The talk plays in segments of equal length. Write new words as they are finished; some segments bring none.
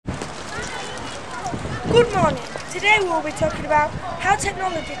Good morning. Today we'll be talking about how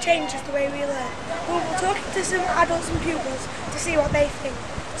technology changes the way we learn. We'll be talking to some adults and pupils to see what they think.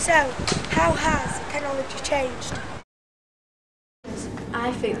 So, how has technology changed?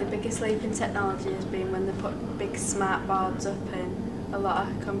 I think the biggest leap in technology has been when they put big smart boards up in a lot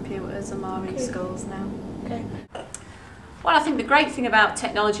of computers and more in schools now. Okay. Well, I think the great thing about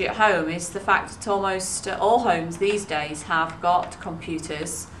technology at home is the fact that almost all homes these days have got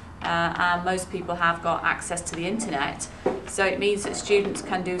computers and most people have got access to the internet. So it means that students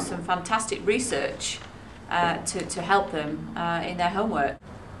can do some fantastic research to help them in their homework.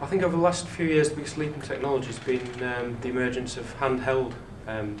 I think over the last few years the biggest leap in technology has been the emergence of handheld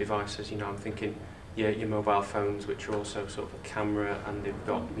devices. You know, I'm thinking your mobile phones, which are also sort of a camera, and they've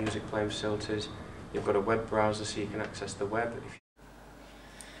got music playing facilities. You've got a web browser so you can access the web.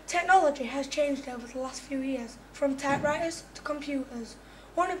 Technology has changed over the last few years, from typewriters to computers.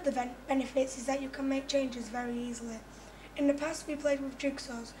 One of the benefits is that you can make changes very easily. In the past we played with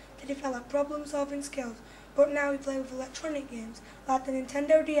jigsaws to develop problem-solving skills, but now we play with electronic games like the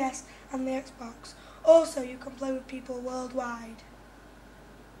Nintendo DS and the Xbox. Also, you can play with people worldwide.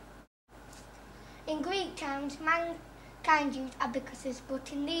 In Greek times, mankind used abacuses,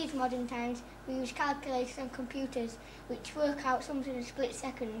 but in these modern times, we use calculators and computers, which work out sums in a split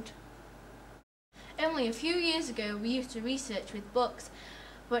second. Only a few years ago, we used to research with books,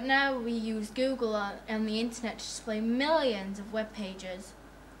 but now we use Google and the internet to display millions of web pages.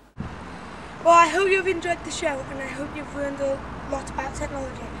 Well, I hope you've enjoyed the show, and I hope you've learned a lot about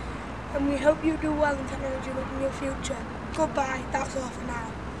technology. And we hope you do well in technology in your future. Goodbye, that's all for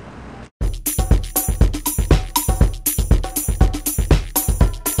now.